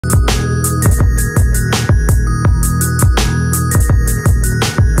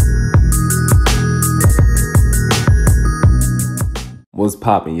What's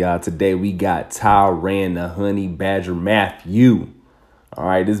poppin', y'all? Today we got Tyrann the Honey Badger Mathieu. All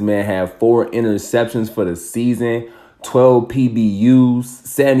right, this man had 4 interceptions for the season, 12 PBUs,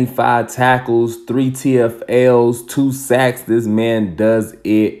 75 tackles, 3 TFLs, 2 sacks. This man does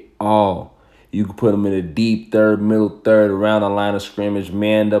it all. You can put him in a deep third, middle third, around the line of scrimmage,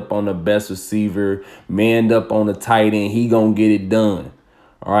 manned up on the best receiver, manned up on the tight end. He gonna get it done.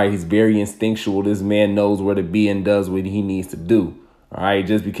 All right, he's very instinctual. This man knows where to be and does what he needs to do. All right,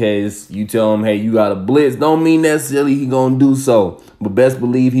 just because you tell him, hey, you got a blitz, don't mean necessarily he's going to do so. But best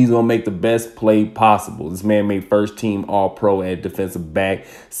believe he's going to make the best play possible. This man made first team All-Pro at defensive back,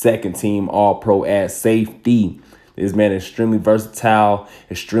 second team All-Pro at safety. This man is extremely versatile,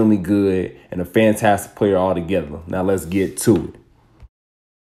 extremely good, and a fantastic player altogether. Now let's get to it.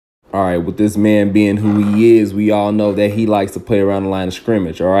 All right, with this man being who he is, we all know that he likes to play around the line of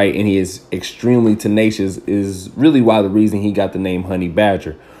scrimmage, all right? And he is extremely tenacious, is really why the reason he got the name Honey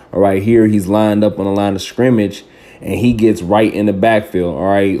Badger. All right, here he's lined up on the line of scrimmage, and he gets right in the backfield,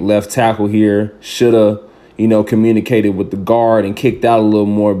 all right? Left tackle here should have, communicated with the guard and kicked out a little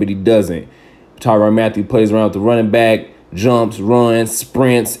more, but he doesn't. Tyrann Mathieu plays around with the running back, jumps, runs,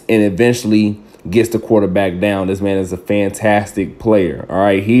 sprints, and eventually gets the quarterback down. This man is a fantastic player. All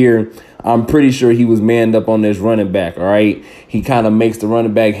right, here, I'm pretty sure he was manned up on this running back. All right, he kind of makes the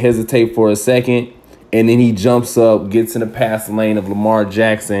running back hesitate for a second, and then he jumps up, gets in the pass lane of Lamar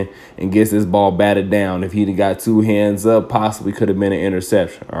Jackson, and gets this ball batted down. If he'd got 2 hands up, possibly could have been an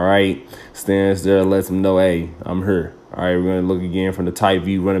interception. All right, stands there, lets him know, hey, I'm here. All right, we're going to look again from the tight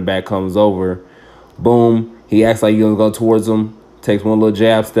view. Running back comes over. Boom. He acts like he's going to go towards him. Takes one little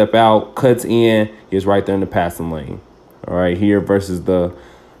jab, step out, cuts in, gets right there in the passing lane. All right, here versus the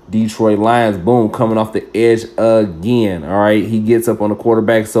Detroit Lions. Boom, coming off the edge again. All right, he gets up on the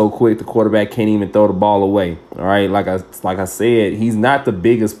quarterback so quick, the quarterback can't even throw the ball away. All right, like I said, he's not the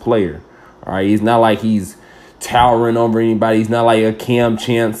biggest player. All right, he's not like he's towering over anybody. He's not like a Cam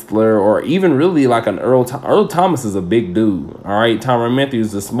Chancellor or even really like an Earl Thomas is a big dude. All right, Tyrann Mathieu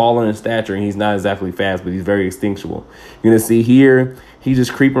is smaller in stature, and he's not exactly fast, but he's very instinctual. You're going to see here, he's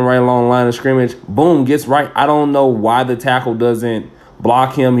just creeping right along the line of scrimmage. Boom, gets right. I don't know why the tackle doesn't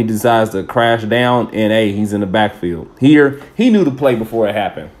block him. He decides to crash down, and, hey, he's in the backfield. Here, he knew the play before it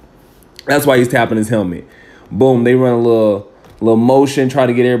happened. That's why he's tapping his helmet. Boom, they run a little motion, try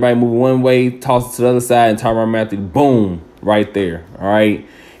to get everybody moving one way, toss it to the other side, and Tyrann Mathieu, boom, right there. All right.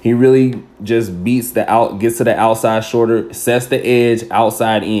 He really just gets to the outside shorter, sets the edge,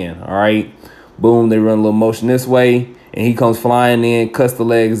 outside in. All right. Boom, they run a little motion this way, and he comes flying in, cuts the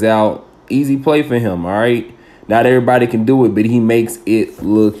legs out. Easy play for him. All right. Not everybody can do it, but he makes it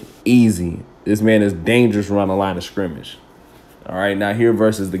look easy. This man is dangerous around the line of scrimmage. All right, now here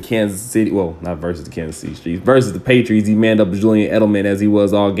versus the Kansas City, well, not versus the Kansas City Chiefs, versus the Patriots. He manned up Julian Edelman as he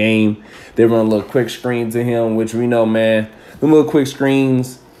was all game. They run a little quick screen to him, which we know, man, the little quick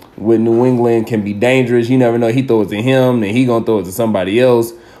screens with New England can be dangerous. You never know. He throw it to him, then he going to throw it to somebody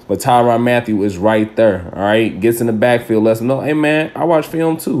else. But Tyrann Mathieu is right there, all right? Gets in the backfield, lets him know, hey, man, I watch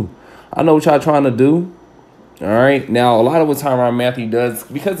film too. I know what y'all trying to do. All right, now a lot of what Tyrann Mathieu does,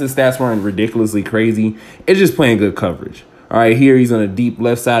 because his stats weren't ridiculously crazy, it's just playing good coverage. All right, here he's on the deep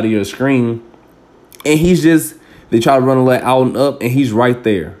left side of your screen, and they try to run a little out and up, and he's right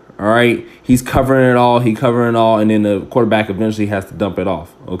there. All right, he's covering it all, and then the quarterback eventually has to dump it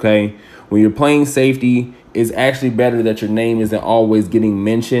off. Okay, when you're playing safety, it's actually better that your name isn't always getting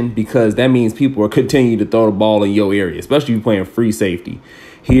mentioned, because that means people are continuing to throw the ball in your area, especially if you're playing free safety.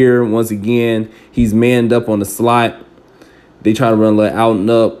 Here, once again, he's manned up on the slot. They try to run a little out and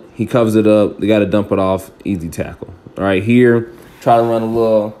up. He covers it up. They got to dump it off. Easy tackle. All right, here, try to run a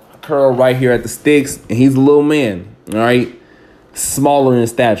little curl right here at the sticks, and he's a little man, all right? Smaller in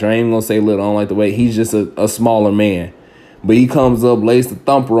stature. I ain't even going to say little. I don't like the way. He's just a smaller man. But he comes up, lays the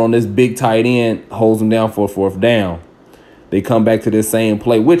thumper on this big tight end, holds him down for a 4th down. They come back to this same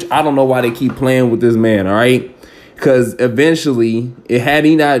play, which I don't know why they keep playing with this man, all right? Because eventually, had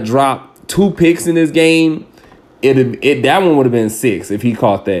he not dropped 2 picks in this game, that one would have been 6 if he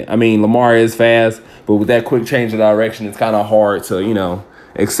caught that. I mean, Lamar is fast, but with that quick change of direction, it's kind of hard to,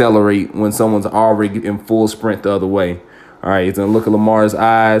 accelerate when someone's already in full sprint the other way. All right, he's going to look at Lamar's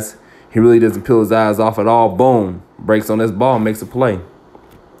eyes. He really doesn't peel his eyes off at all. Boom, breaks on this ball, makes a play.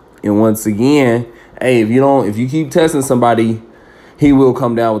 And once again, hey, if you keep testing somebody, he will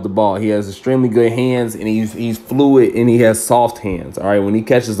come down with the ball. He has extremely good hands, and he's fluid, and he has soft hands. All right, when he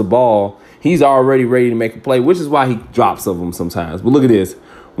catches the ball, he's already ready to make a play, which is why he drops of them sometimes. But look at this.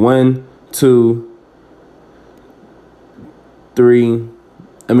 1, 2, 3.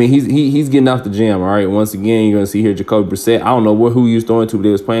 I mean, he's getting off the jam. All right. Once again, you're gonna see here Jacoby Brissett. I don't know who he was throwing to, but they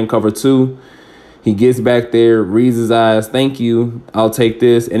was playing cover 2. He gets back there, reads his eyes. Thank you. I'll take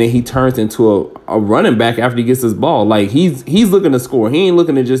this. And then he turns into a running back after he gets his ball. Like, he's looking to score. He ain't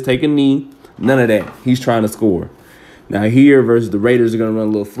looking to just take a knee. None of that. He's trying to score. Now here versus the Raiders are gonna run a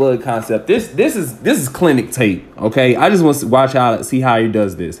little flood concept. This is clinic tape. Okay, I just want to watch see how he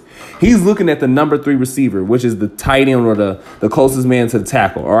does this. He's looking at the number 3 receiver, which is the tight end or the closest man to the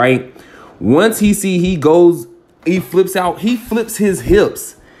tackle. All right. Once he flips out. He flips his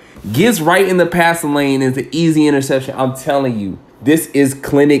hips. Gets right in the passing lane. It's an easy interception. I'm telling you, this is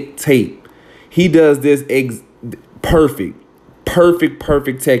clinic tape. He does this perfect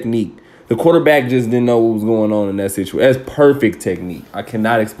technique. The quarterback just didn't know what was going on in that situation. That's perfect technique. I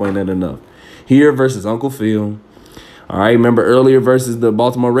cannot explain that enough. Here versus Uncle Phil. All right, remember earlier versus the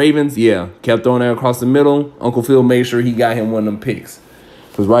Baltimore Ravens? Yeah, kept throwing that across the middle. Uncle Phil made sure he got him one of them picks.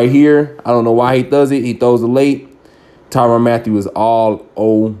 Because right here, I don't know why he does it. He throws it late. Tyrann Mathieu is all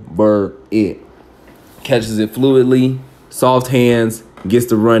over it. Catches it fluidly, soft hands, gets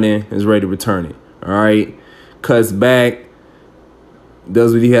the running, is ready to return it. All right, cuts back,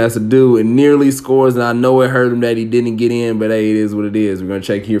 does what he has to do, and nearly scores. And I know it hurt him that he didn't get in, but hey, it is what it is. We're going to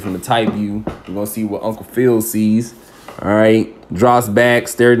check here from the tight view. We're going to see what Uncle Phil sees. All right, drops back,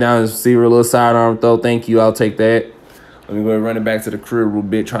 stares down his receiver, a little sidearm throw. Thank you, I'll take that. Let me go ahead and run it back to the crib a little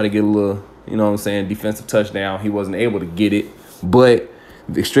bit, try to get a little, you know what I'm saying, defensive touchdown. He wasn't able to get it, but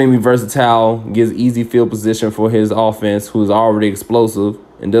extremely versatile, gives easy field position for his offense, who's already explosive,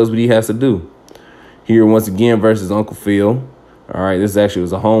 and does what he has to do. Here, once again, versus Uncle Phil. All right, this actually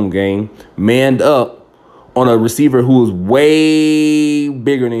was a home game. Manned up on a receiver who was way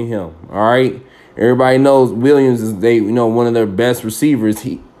bigger than him. All right, everybody knows Williams is one of their best receivers.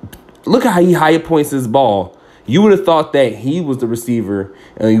 Look at how he high points his ball. You would have thought that he was the receiver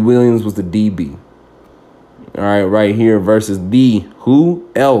and Williams was the DB. All right, right here versus who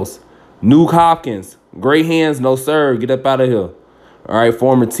else? Nuke Hopkins. Great hands, no sir. Get up out of here. All right,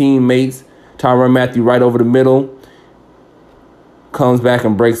 former teammates. Tyrann Mathieu right over the middle. Comes back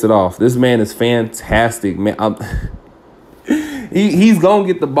and breaks it off. This man is fantastic, man. He's going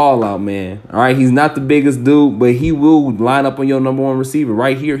to get the ball out, man. All right, he's not the biggest dude, but he will line up on your number 1 receiver.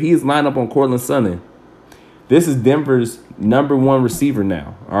 Right here, he is lined up on Cortland Sutton. This is Denver's number 1 receiver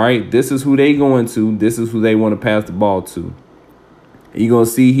now. All right, this is who they going to. This is who they want to pass the ball to. You're going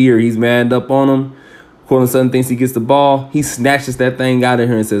to see here, he's manned up on him. Cortland Sutton thinks he gets the ball. He snatches that thing out of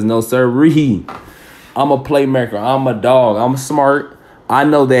here and says, no, sirree. I'm a playmaker. I'm a dog. I'm smart. I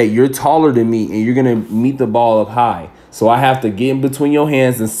know that you're taller than me and you're going to meet the ball up high. So I have to get in between your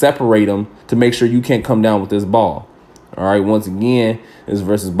hands and separate them to make sure you can't come down with this ball. All right, once again, this is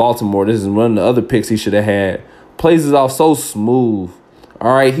versus Baltimore. This is one of the other picks he should have had. Plays it off so smooth.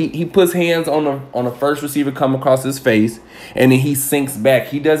 All right, he puts hands on the first receiver come across his face, and then he sinks back.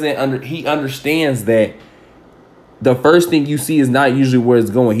 He understands that the first thing you see is not usually where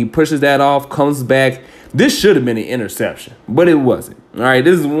it's going. He pushes that off, comes back. This should have been an interception, but it wasn't. All right,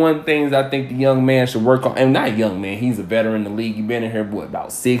 this is one thing I think the young man should work on. And not young man, he's a veteran in the league. He's been in here,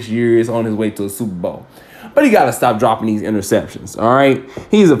 about 6 years, on his way to a Super Bowl. But he got to stop dropping these interceptions, all right?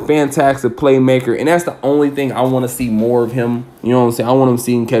 He's a fantastic playmaker, and that's the only thing I want to see more of him. You know what I'm saying? I want him to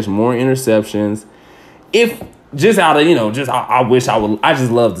see him catch more interceptions. If just out of, I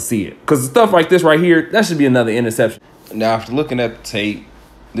just love to see it. Because stuff like this right here, that should be another interception. Now, after looking at the tape,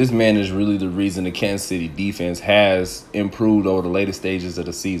 this man is really the reason the Kansas City defense has improved over the later stages of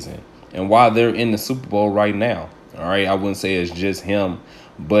the season. And while they're in the Super Bowl right now, all right, I wouldn't say it's just him.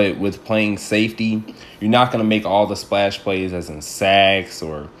 But with playing safety, you're not going to make all the splash plays as in sacks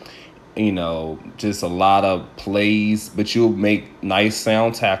or, just a lot of plays. But you'll make nice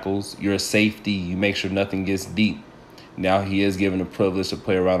sound tackles. You're a safety. You make sure nothing gets deep. Now he is given the privilege to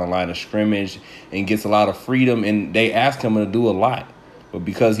play around the line of scrimmage and gets a lot of freedom. And they ask him to do a lot. But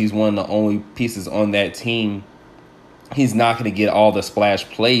because he's one of the only pieces on that team, he's not going to get all the splash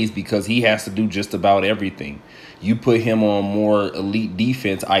plays because he has to do just about everything. You put him on more elite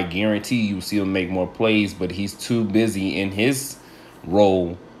defense, I guarantee you'll see him make more plays, but he's too busy in his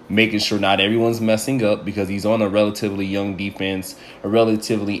role making sure not everyone's messing up because he's on a relatively young defense, a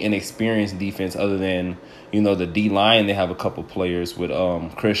relatively inexperienced defense other than, the D-line. They have a couple players with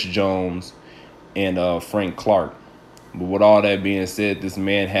Chris Jones and Frank Clark. But with all that being said, this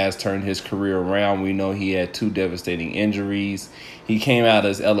man has turned his career around. We know he had 2 devastating injuries. He came out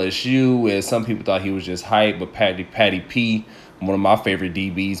as LSU, as some people thought he was just hype, but Patty P, one of my favorite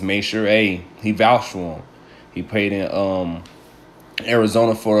DBs, made sure, he vouched for him. He played in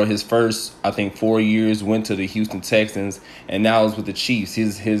Arizona for his first, I think, 4 years, went to the Houston Texans, and now is with the Chiefs.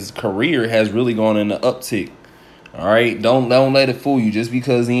 His career has really gone in the uptick. All right, don't let it fool you. Just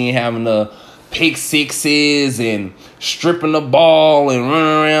because he ain't having the pick sixes and stripping the ball and running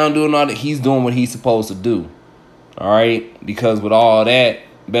around doing all that, he's doing what he's supposed to do. All right, because with all that,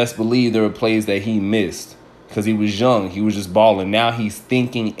 best believe there were plays that he missed. Because he was young. He was just balling. Now he's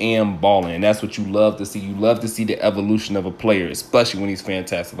thinking and balling. And that's what you love to see. You love to see the evolution of a player, especially when he's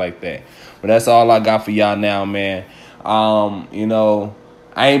fantastic like that. But that's all I got for y'all now, man. You know,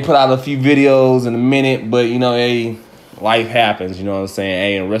 I ain't put out a few videos in a minute, but, you know, hey, life happens. You know what I'm saying?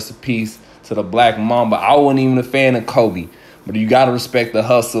 Hey, and rest in peace to the Black Mamba. I wasn't even a fan of Kobe. But you got to respect the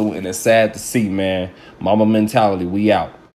hustle, and it's sad to see, man. Mamba mentality, we out.